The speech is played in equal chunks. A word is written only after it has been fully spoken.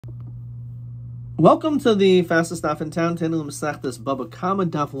Welcome to the fastest daf in town, Tanil Masechtas Bava Kama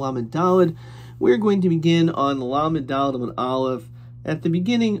Daf Lamed Daled. We're going to begin on Lamed Daled Amud Aleph at the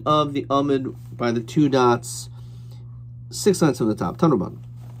beginning of the Amud by the two dots, 6 lines from the top. Tanurban.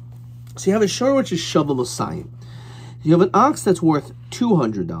 So you have a shor which is Shavah Mosayim. You have an ox that's worth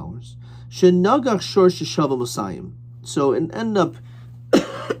 $200. Shenagach shor Shavah Mosayim. So it ended up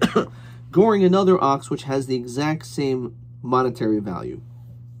goring another ox which has the exact same monetary value.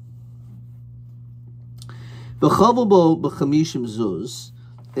 V'chavabo b'chamishim zuz,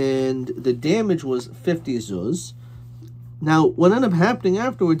 and the damage was 50 zuz. Now, what ended up happening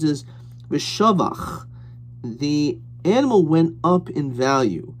afterwards is v'shavach, the animal went up in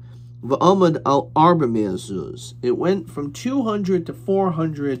value. V'amad al arba mea zuz, it went from 200 to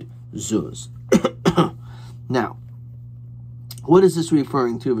 400 zuz. Now, what is this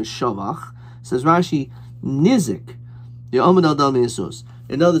referring to? V'shavach says Rashi nizik the amad al dal mea zuz.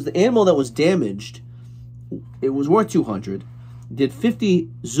 In other words, the animal that was damaged, it was worth 200, did 50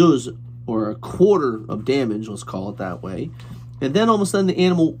 zuz, or a quarter of damage, let's call it that way, and then all of a sudden the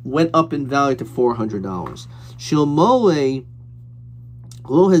animal went up in value to $400. Shilmole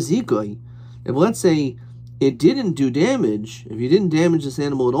lo hazikoi, if let's say it didn't do damage, if you didn't damage this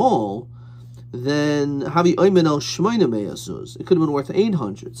animal at all, then havi oymen el shmoina mea zuz, it could have been worth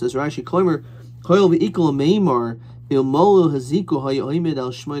 800. It says Rashi, Koimer koil v'ikol meimar ilmolo haziku hay oymen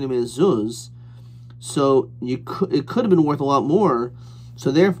el shmoina mea zuz. So it could have been worth a lot more.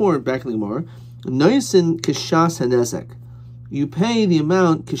 So therefore, back in the Gemara, noisin kishas hanezek, you pay the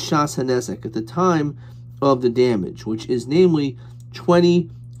amount kishas hanezek at the time of the damage, which is namely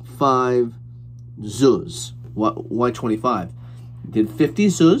 25 zuz. Why 25? Did 50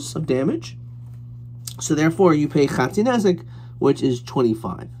 zuz of damage. So therefore, you pay chatzi nezek, which is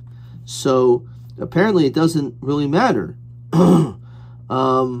 25. So apparently, it doesn't really matter.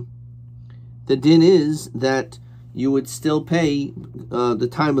 The din is that you would still pay the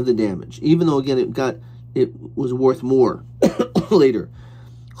time of the damage, even though again it was worth more later.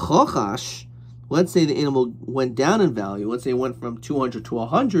 Chochash, let's say the animal went down in value. Let's say it went from 200 to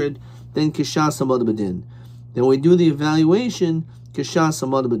 100. Then kishas hamad b'din. Then we do the evaluation kishas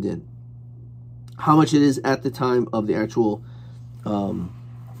hamad b'din. How much it is at the time of the actual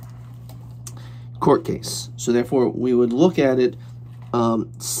court case. So therefore, we would look at it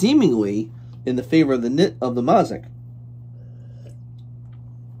seemingly in the favor of the mazik.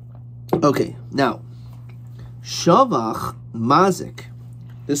 Okay, now shavach mazik.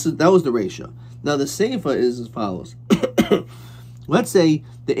 That was the ratio. Now the seifa is as follows. Let's say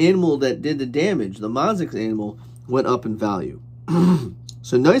the animal that did the damage, the mazik's animal, went up in value.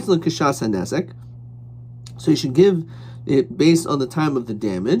 So noisla kishas hanezek. So you should give it based on the time of the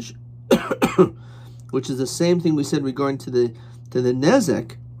damage, which is the same thing we said regarding to the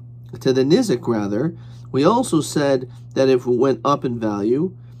nezek. To the nizik, rather, we also said that if it went up in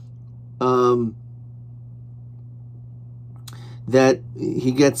value, that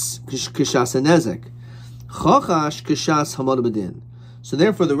he gets kishas hanezek. Chochash kishas hamad b'din. So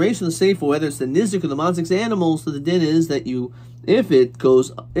therefore, the ratio of the seifa, whether it's the nizik or the mazik's animals, so the din is that if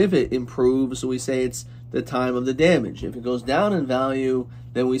it improves, so we say it's the time of the damage. If it goes down in value,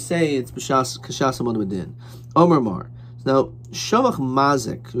 then we say it's kishas hamad b'din. Omer Mar. Now, shavach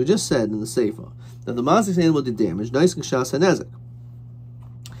mazik, we just said in the seifa that the mazik's animal did damage. Nice kishas hanezek.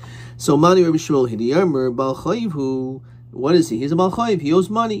 So mani Rabbi Shmuel hidiyamer bal chayiv. What is he? He's a bal chayiv. He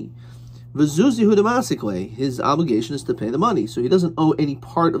owes money. V'zuzi hu demasikle. His obligation is to pay the money, so he doesn't owe any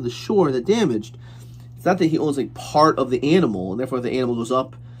part of the shore that damaged. It's not that he owns like part of the animal, and therefore the animal goes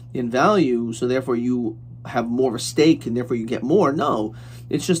up in value, so therefore you have more of a stake, and therefore you get more. No,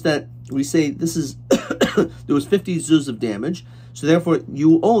 it's just that we say this is there was 50 zuz of damage, so therefore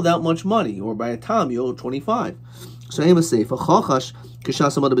you owe that much money, or by a time you owe 25. So aim a seifa chachash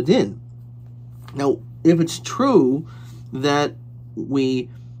kishas hamad b'din. Now, if it's true that we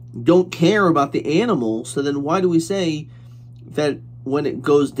don't care about the animal, so then why do we say that when it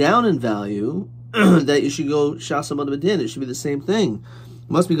goes down in value that you should go shas hamad b'din? It should be the same thing.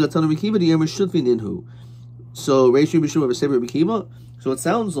 Must be gatana Rabbi Kiva diyamer shutvi ninhu. So Reish Rabbi Shmuel versus Rabbi Kiva. So it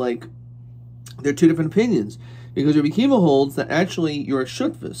sounds like there are two different opinions, because Rabbi Kiva holds that actually you're a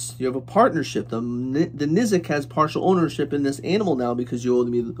shutvis, you have a partnership. The nizik has partial ownership in this animal now because you owe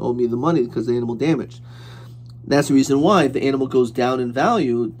me the money because the animal damaged. That's the reason why if the animal goes down in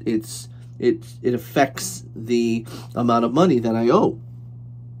value, it affects the amount of money that I owe.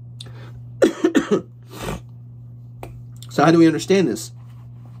 So how do we understand this?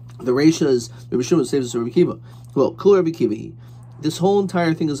 The Reisha is Rabbi Shimon saves us Rabbi Kiva. Well, Kul Rabbi Kiva. This whole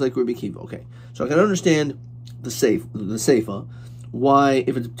entire thing is like Rabbi Kiva. Okay, so I can understand the seifa. why,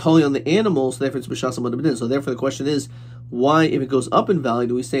 if it's totally on the animal, so therefore it's b'shas hamad b'din. So therefore the question is, why, if it goes up in value,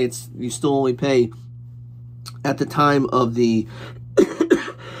 do we say you still only pay at the time of the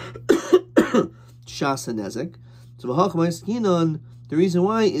shas hanezek? So the reason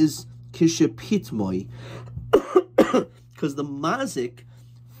why is kishapitmoi, because the mazik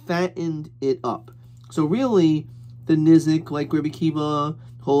fattened it up. So really, the nizik, like Rabbi Kiva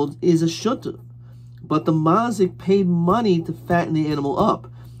holds, is a shutta. But the mazik paid money to fatten the animal up.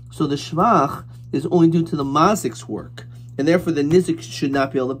 So the shvach is only due to the mazik's work. And therefore the nizik should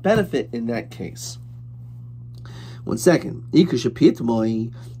not be able to benefit in that case. 1 second.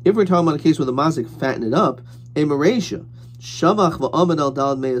 If we're talking about a case where the mazik fattened it up, a maresha, shavach va'amad al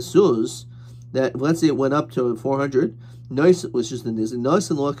dal me'asuz, that let's say it went up to 400, nice, which is the nizik, nice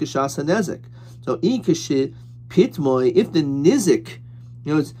and lo kashas hanezek. So ikashit pitmoy, if the nizik,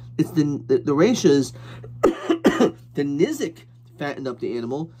 it's the ratio is the nizik fattened up the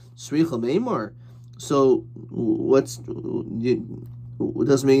animal, sricha meimar. So it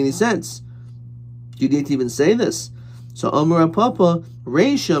doesn't make any sense. You need to even say this. So Amar Papa,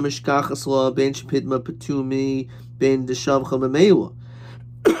 Reisha Mishkachas La Ben Shepidma Patumi Ben Deshavcha Memela.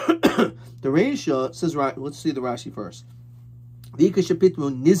 The Reisha says, right, let's see the Rashi first. Vika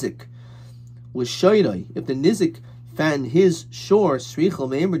Shepidma Nizik was Shoydai. If the Nizik fattened his shore, Srichel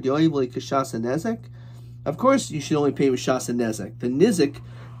Meimer Dioivli Kashas Nezek, of course you should only pay with Shas and Nezek. The Nizik,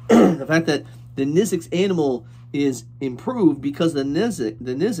 the fact that the Nizik's animal is improved because the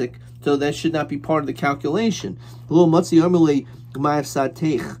nizik, so that should not be part of the calculation. Okay,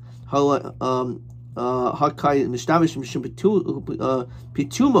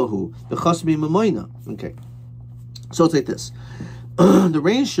 so it's like this. The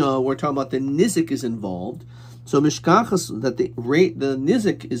Reisha, we're talking about the nizik is involved. So mishkachas, that the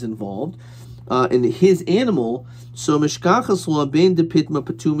nizik is involved in his animal. So mishkachas la ben de pitma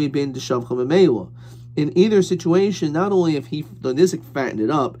patumi ben de shavcha memela. In either situation, not only if the nizik fattened it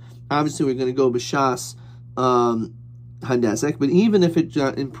up, obviously we're going to go b'shas hanezek, but even if it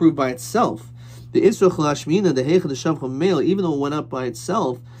improved by itself, the israch lashmina, the heicha, the shavcha memela, even though it went up by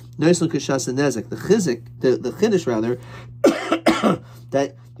itself, nice kashas hanezek, the chizik, the chiddush rather,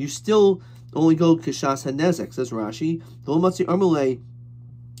 that you still only go kashas hanezek, says Rashi.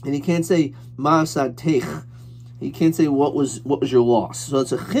 And he can't say ma'asad teich. He can't say what was your loss. So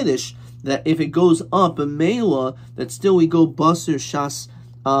it's a chiddush that if it goes up a mela, that still we go baser shas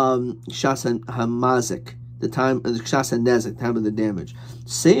hamazik, the time of the shas hanezik, time of the damage.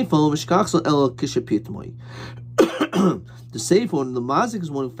 Seifo mishkachsel el kishapitmoi. The seifo, and the mazik is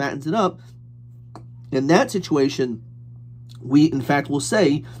one who fattens it up. In that situation, we in fact will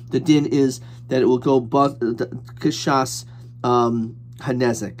say the din is that it will go kishas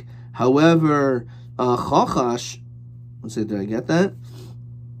hanezek. However, chachash, let's see, did I get that?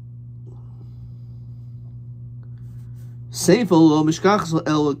 Seifo lo mishkachas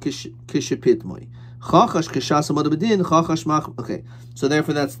el kishapitmoi. Chachash kishas hamad b'din. Chachash mach. Okay, so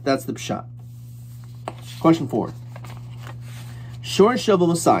therefore that's the pshat. Question 4. Shor shavu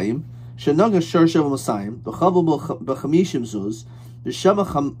masayim shenaga shor shavu masayim b'chavu b'chamishim zuz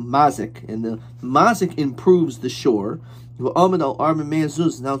b'shavach mazik, and the mazik improves the shore. V'amad al arba mea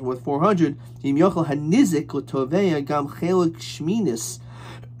zuz, now it's worth 400. Im yochel hanizik l'toveya gam chelik shminis.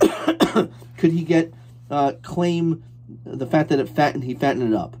 Could he get claim the fact that he fattened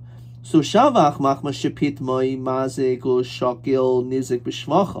it up? So shavach machma shepit moi mazik or shakil nizik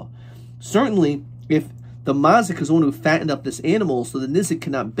b'shvacha. Certainly, if the mazik is the one who fattened up this animal, so the nizik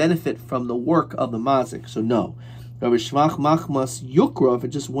cannot benefit from the work of the mazik. So no. Rabbi Shvach machmas yukra, if it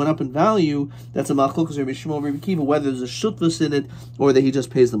just went up in value, that's a machlokas Rabbi Shmuel Rabbi Kiva, whether there's a shutvus in it or that he just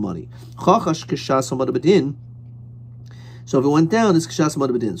pays the money. Chachash kishas hamad b'din. So if it went down, it's kishas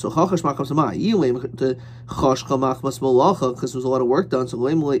hamad b'din. So chachash machmas hamai. Yilem to chashcha machmas malacha, because there was a lot of work done. So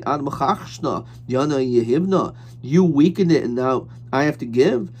lemle ad machachshna yana yehivna. You weakened it, and now I have to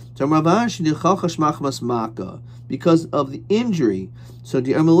give. So Ravash the chachash machmas maka, because of the injury. So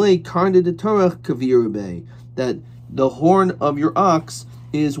the amalei karna de torah kavirabe, that the horn of your ox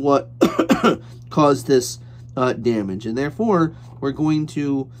is what caused this damage, and therefore we're going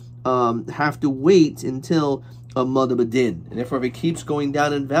to have to wait until a madabadin, and therefore if it keeps going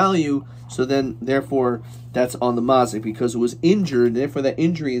down in value, so then therefore that's on the mazik because it was injured, and therefore that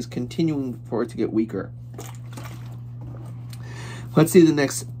injury is continuing for it to get weaker. Let's see the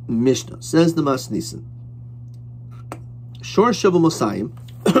next Mishnah. Says the Masnisin, Shor Shavu Mosayim.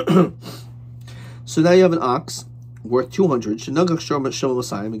 So now you have an ox worth 200. Shenagach Shor Shavu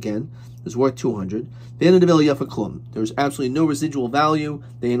Mosayim, again, is worth 200. There's absolutely no residual value.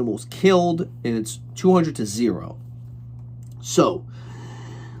 The animal was killed, and it's 200 to 0. So,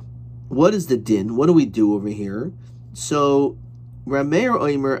 what is the din? What do we do over here? So, Rameir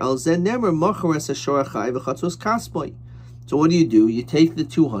Oimer al Zen Nemer Machares Ashorachai v'chatzos Kasboy. So what do? You take the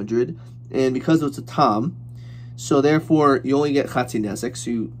 200, and because it's a tam, so therefore you only get chatzi nezek.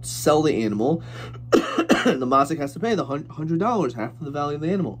 So you sell the animal, and the mazik has to pay the $100, half of the value of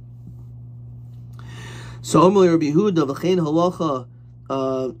the animal. So Omer Rabbi Yehuda v'chein halacha,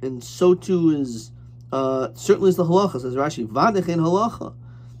 and so too is certainly is the halacha. Says Rashi v'adechein halacha.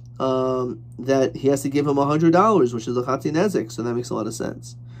 That he has to give him $100, which is a chatzi nezek, so that makes a lot of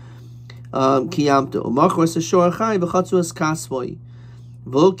sense. Kiyamta,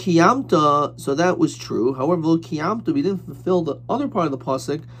 so that was true. However, we didn't fulfill the other part of the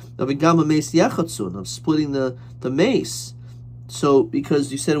pasuk of splitting the mace. So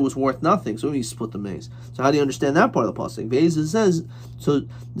because you said it was worth nothing, so you split the mace. So how do you understand that part of the pasuk? It says so.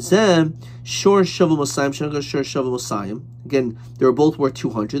 Again, they were both worth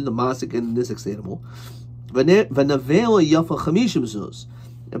 200. The mazik and the nizik's animal. But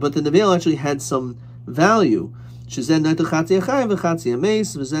the nevel actually had some value. So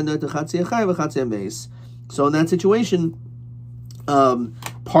in that situation,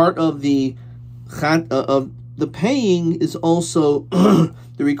 part of the paying is also the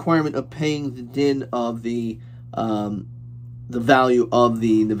requirement of paying the din of the value of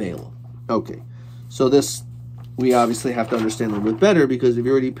the nevela. Okay, so this we obviously have to understand a little bit better, because if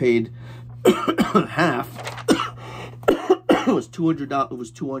you already paid half, it was $200. It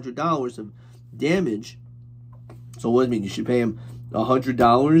was $200 of damage. So what does it mean? You should pay him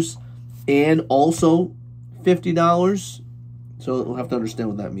 $100 and also $50. So we'll have to understand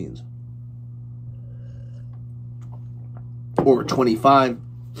what that means. Or 25.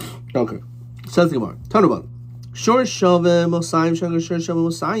 Okay. Says the Gemara. Tanubah. Shor shaveh mosayim shagar shor shaveh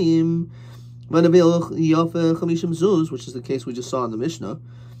mosayim v'navil yafeh chamishim zuz, which is the case we just saw in the Mishnah.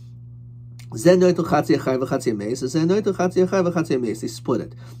 Zen noitel chatzi achai v'chatzi ameis. Zen noitel chatzi achai v'chatzi ameis. They split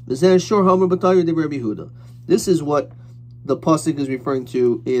it. Zen shor homer b'tayur de Rabbi Yehuda. This is what the pasuk is referring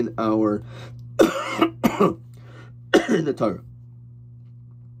to in our in the Torah.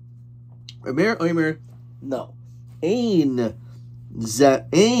 Omer, no. Ein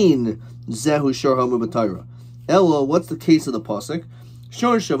zehu shor homer b'tayra. Ella, what's the case of the pasuk?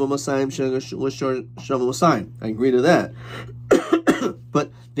 Shor shava masayim shor shava masayim. I agree to that.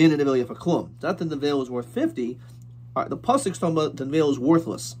 But then the nevel yafa klum. Not that the veil was worth 50. The pasuk's talking about the veil is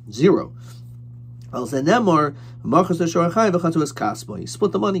worthless, 0. He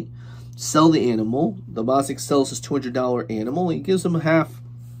split the money. Sell the animal. The masik sells his $200 animal. He gives him half.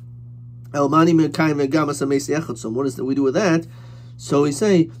 What is that we do with that? So we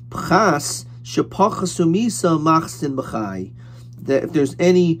say that if there's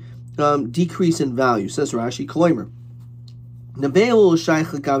any decrease in value, says Rashi, Kloimer.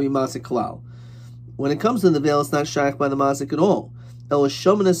 When it comes to the veil, it's not shaykh by the masik at all. El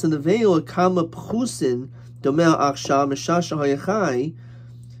shomanas in the veil kama pchusin domel achshav meshasha hayachai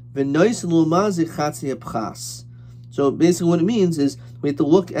v'nois lumazik chatzi pchas. So basically, what it means is we have to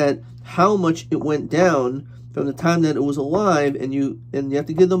look at how much it went down from the time that it was alive, and you have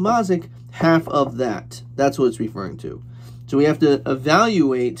to give the mazik half of that. That's what it's referring to. So we have to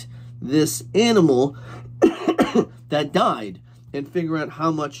evaluate this animal that died and figure out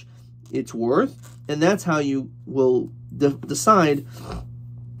how much it's worth, and that's how you will decide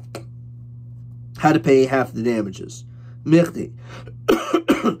how to pay half the damages. Michti.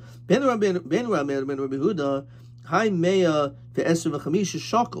 Ben Rabbi Yehuda, Hai Meya ve'eser v'chamisha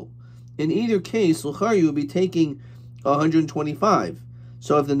shakel. In either case, l'char you would be taking 125.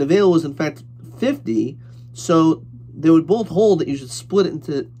 So if the nevel was in fact 50, so they would both hold that you should split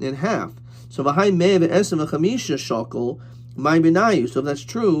it in half. So v'hai meya ve'eser v'chamisha shakel my benayu. So if that's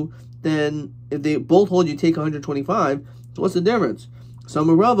true, then if they both hold you take 125, so what's the difference? So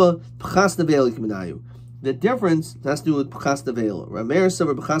Marava p'chas nevel benayu. The difference has to do with p'chas nevel. Rameir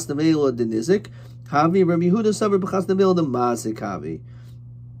savar p'chas nevel the nizik. Havi Rabbi Yehuda savar p'chas nevel the mazik havi.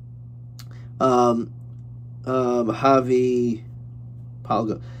 Havi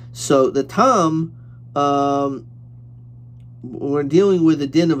palga. So the tam, when we're dealing with the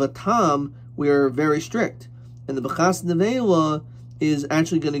din of a tam, we are very strict, and the b'chas nevela is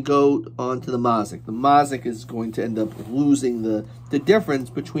actually going to go on to the mazik. The mazik is going to end up losing the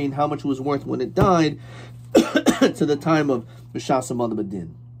difference between how much it was worth when it died to the time of b'shas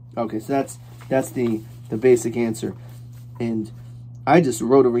madabadin. Okay, so that's the basic answer, and I just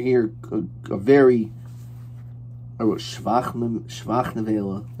wrote over here I wrote shvach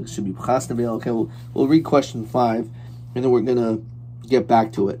nevela. It should be p'chas nevela. Okay, we'll read question 5, and then we're gonna get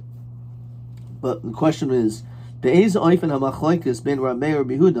back to it. But the question is, Be'ez oifen hamachloikis ben Rabbi or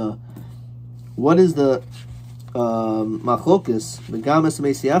Yehuda. What is the machlokas? Begamas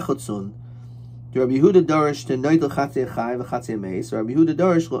meisiachotzon. Rabbi Yehuda darish to noitel chatzei chai v'chatzei meis. Rabbi Yehuda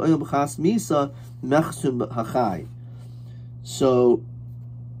darish lo'oil b'chas misa mechsun hachai. So,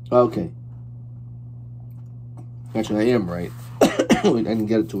 okay. Actually, I am right. I didn't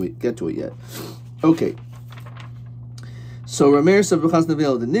get to it yet. Okay. So Rameir sav b'chas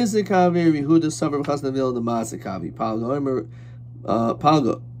nevil the nizik kavi. Yehuda sav b'chas nevil the mazik kavi.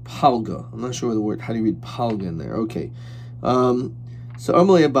 Palga. I'm not sure the word. How do you read palga in there? Okay. So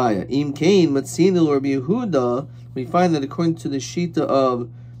Amalei Abaya, Im Kain Matzinil Rabbi Yehuda, we find that according to the Shita of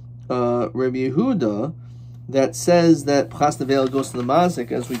Rabbi Yehuda, that says that Pchas Nevel goes to the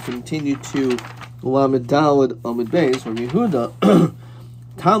Mazik, as we continue to Lamed Daled Amud Beis, Rabbi Yehuda,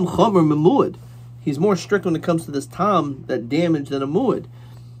 Tam Chomer Memuad. He's more strict when it comes to this Tam, that damage, than a Muad.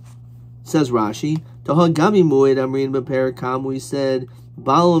 Says Rashi, Taha Gami Muad Amrin Beperakam, we said,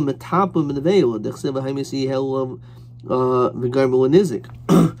 Balam Metapam Nevel, Dechsev Haimisi Hel when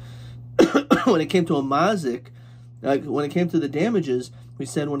it came to a mazik, when it came to the damages, we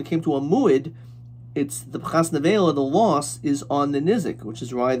said when it came to a muid, it's the pchas nevela, the loss is on the nizik, which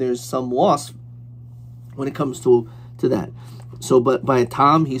is why there's some loss when it comes to that. So, but by a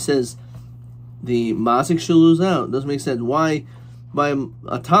tam, he says the mazik should lose out. It doesn't make sense. Why by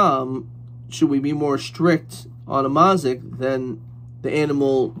a tam should we be more strict on a mazik than the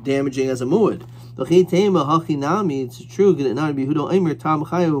animal damaging as a muid? It's true.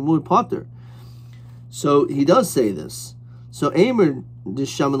 So he does say this. So Eimer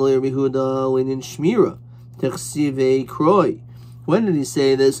Dishaman Yehuda Lenin Shmira Techsive Kroi. When did he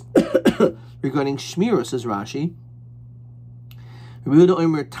say this regarding Shmira? Says Rashi. Yehuda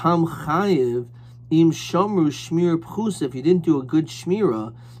Eimer Tam Chayev Im Shamru Shmir Pchus. If you didn't do a good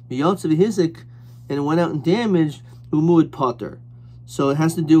Shmira, Biyotzav Hizik, and it went out and damaged Umud Potter. So it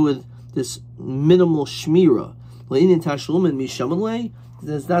has to do with this minimal shmira.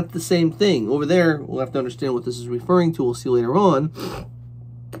 That's not the same thing. Over there, we'll have to understand what this is referring to. We'll see later on.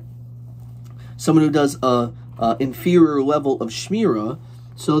 Someone who does a inferior level of shmira,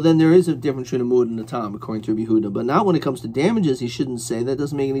 so then there is a difference between a muad and a tam, according to Rabbi Yehuda. But not when it comes to damages, he shouldn't say. That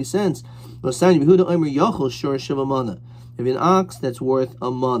doesn't make any sense. If an ox that's worth a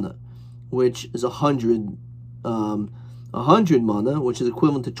mana, which is 100 mana, which is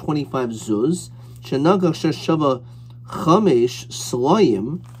equivalent to 25 zuz. Shenagach shava chamesh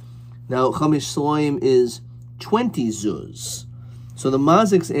slayim. Now chamesh slayim is 20 zuz. So the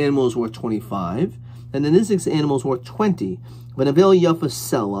mazik's animal is worth 25, and the nizik's animal is worth 20. But nevel yafa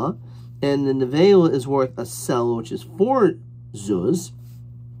sela, and the nevel is worth a sela, which is 4 zuz.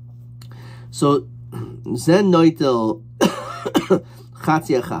 So zen noitel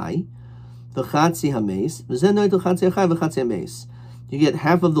chatzi achai. The chatzi hames, you get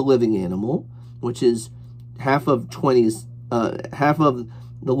half of the living animal, which is half of 20s, half of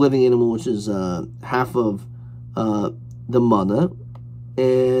the living animal, which is half of the mana,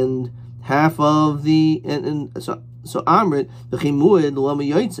 and half of the so amrit the chimuid lama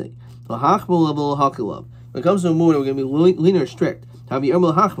yoytze the hachmal level hakilav. When it comes to muid, we're going to be leaner strict. We're going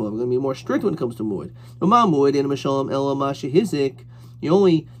to be more strict when it comes to muid. You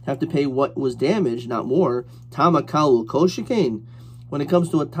only have to pay what was damaged, not more. Tamakal kol shekain. When it comes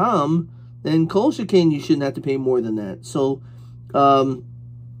to a tam, then kol shekain you shouldn't have to pay more than that. So,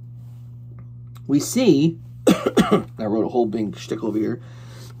 we see. I wrote a whole big shtick over here.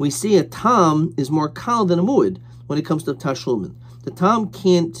 We see a tam is more kal than a muid when it comes to tashlumin. The tam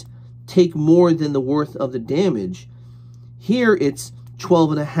can't take more than the worth of the damage. Here it's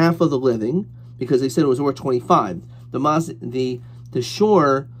 12.5 of the living, because they said it was worth 25. The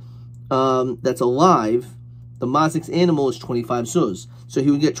shore that's alive, the mazik's animal is 25 zuz. So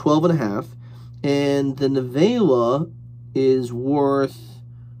he would get 12.5, and the nevela is worth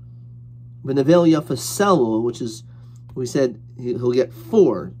the nevel yafasela, which is, we said he'll get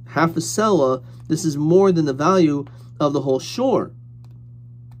 4. Half a sela. This is more than the value of the whole shore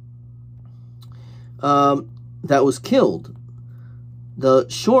that was killed. The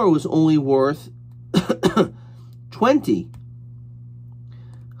shore was only worth 20.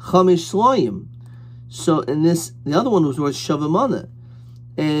 Chamish Slayim. So, and the other one was worth Shavamana.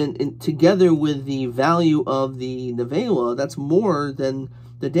 And together with the value of the Nevela, that's more than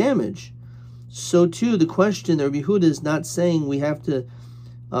the damage. So too, the question, the Rabbi Yehuda is not saying we have to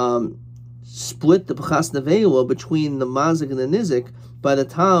split the Pachas Nevela between the Mazik and the Nizik by the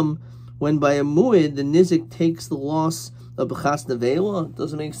time when by a Muid, the Nizik takes the loss of Pachas Nevela. It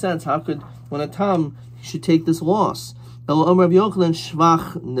doesn't make sense. How could, when a Tam, he should take this loss? This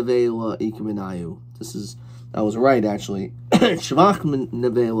is I was right, actually. Shvach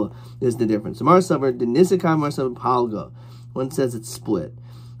nevela is the difference. The Marsavar, the Nizikai Marsavar Palga. One says it's split.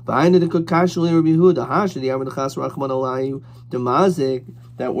 Behind the Kukashali Rabbi Huda, Hashi, the Amidachas Rachman Olayu, the Mazik,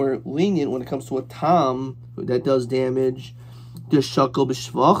 that we're lenient when it comes to a Tom that does damage. The Shakal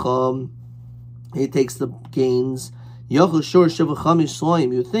B'Shvacham, he takes the gains. Yachal Shor Shavachamish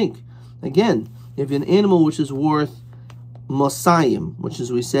Slaim, you think. Again, if an animal which is worth Mosayim, which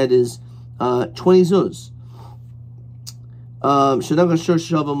as we said is 20 zuz, Shadaka Shor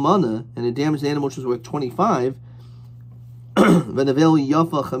Shavamana, and a damaged animal which was worth 25, V'navel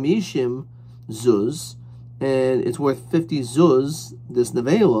Yafa Chamishim zuz, and it's worth 50 zuz, this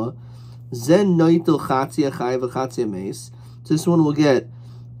nevela, Zen Noitel Chatzia Chai V'Chatzia Meis. So this one will get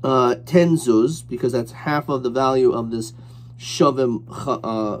 10 zuz, because that's half of the value of this Shavim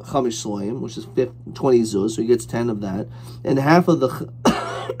Chamish Sloim, which is 20 zuz, so he gets 10 of that. And half of the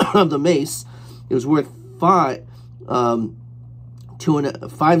of the mace, it was worth 5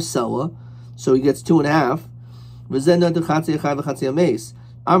 sella, so he gets 2.5. V'zen Noitel Chatzia Chai V'Chatzia Meis.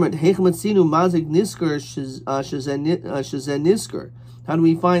 Amrit Heichmatzinu Mazik Nisker Shazen Nisker. How do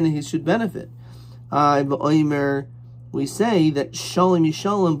we find that he should benefit? We say that Shalom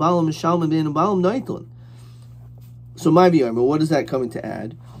Yishalom Balam Yishalom Ben Balam Noitlin. So my view, what is that coming to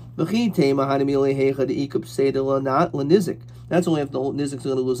add? That's only if the nizik's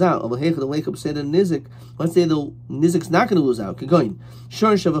going to lose out. Let's say the nizik's not going to lose out.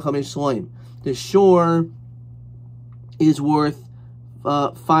 The shore is worth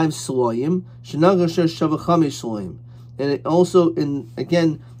 5 sloim. And it also,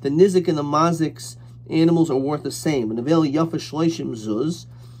 again, the nizik and the mazik's animals are worth the same. And the veil yafa shloishim zuz,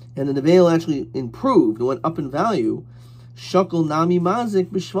 and the veil actually improved, it went up in value. Shakal nami mazik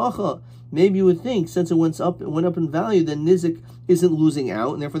b'shvacha. Maybe you would think, since it went up in value, then nizik isn't losing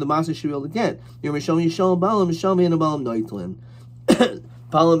out, and therefore the mazik should be able to get. You're mishal yishal balam mishal and balam noitlin.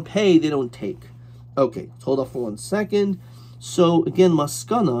 Balam pay, they don't take. Okay, let's hold off for 1 second. So again,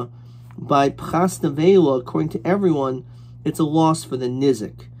 maskana, by pchas nevela, according to everyone, it's a loss for the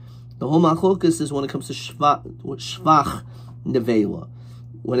nizik. The whole machlokas is when it comes to shvach nevela.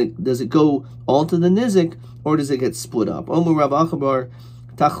 Does it go all to the nizik, or does it get split up? Omer Rav Achabar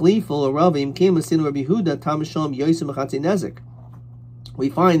tachlifol or Ravim came as sin Rabbi Huda tam shalom yosim achatzi nezik.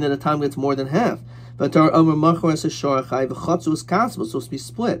 We find that a time gets more than half. But our Omer machor as a shorachai v'chatzu is kasva, supposed to be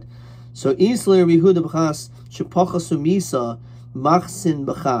split. So Isla Rabbi Huda b'chas shepachasu misa machsin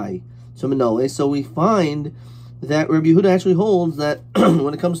b'chai. So Manole. So we find that Rabbi Huda actually holds that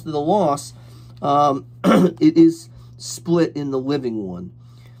when it comes to the loss, it is split in the living one.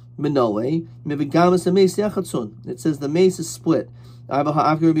 Minole, it says the mace is split. I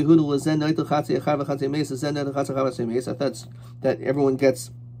thought that everyone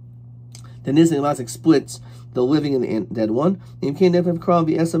gets the nizik and mazik splits the living and the dead one.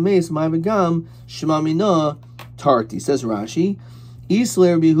 Tarti, says Rashi. In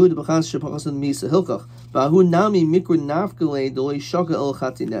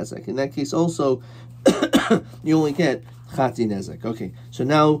that case also, you only get chati nezek. Okay, so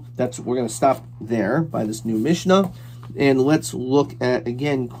now we're going to stop there by this new Mishnah, and let's look at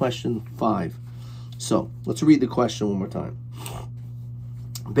again question 5. So let's read the question one more time.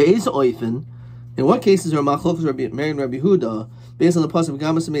 Be'ez oifen, in what cases are machlokas Rabbi Meir and Rabbi Huda based on the pasuk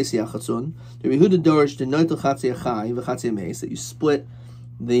gamas meis yachatzon? Rabbi Huda dorish the noitel chatzi achai v'chatzi meis, that you split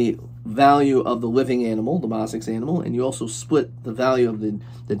the value of the living animal, the masik's animal, and you also split the value of the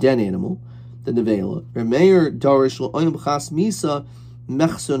dead animal, the nevela. Remeir darish lo'oyim b'chas misa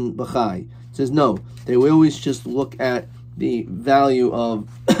mechsun b'chai. Says no, they will always just look at the value of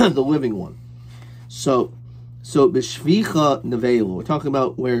the living one. So b'shvicha nevela, we're talking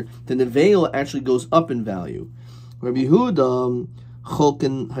about where the nevela actually goes up in value. Rabbi Huda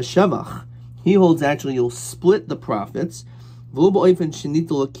cholken hashevach, he holds actually you'll split the profits. Not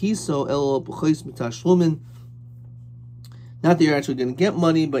that you're actually going to get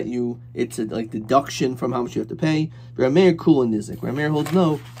money, but it's like deduction from how much you have to pay. Rameir kul and nizik. Rameir holds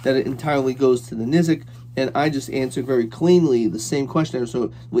no, that it entirely goes to the nizik, and I just answered very cleanly the same question.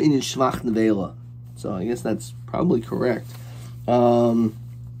 So in shvach nevela. So I guess that's probably correct. TA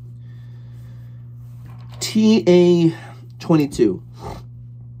 22.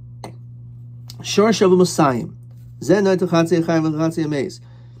 Shor shavu musayim. Zen noitel chatzi achai v'chatzi ameis.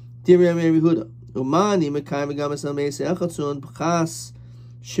 Diri Rabbi Huda. Umani mekayim v'gamas ameis echatzun b'chas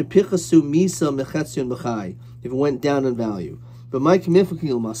shepichasu misa mechetzion b'chai. If it went down in value. But my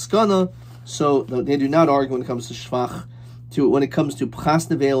k'mifakil maskana, so they do not argue when it comes to shvach. When it comes to pchas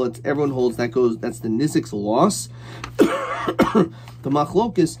nevel, everyone holds that's the nizik's loss. The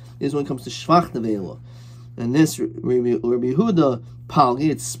machlokis is when it comes to shvach nevela. And this Rabbi Yehuda Palgi,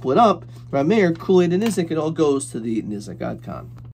 it's split up. Rameir Kulei the Nizik, it all goes to the Nizik Ad Kan.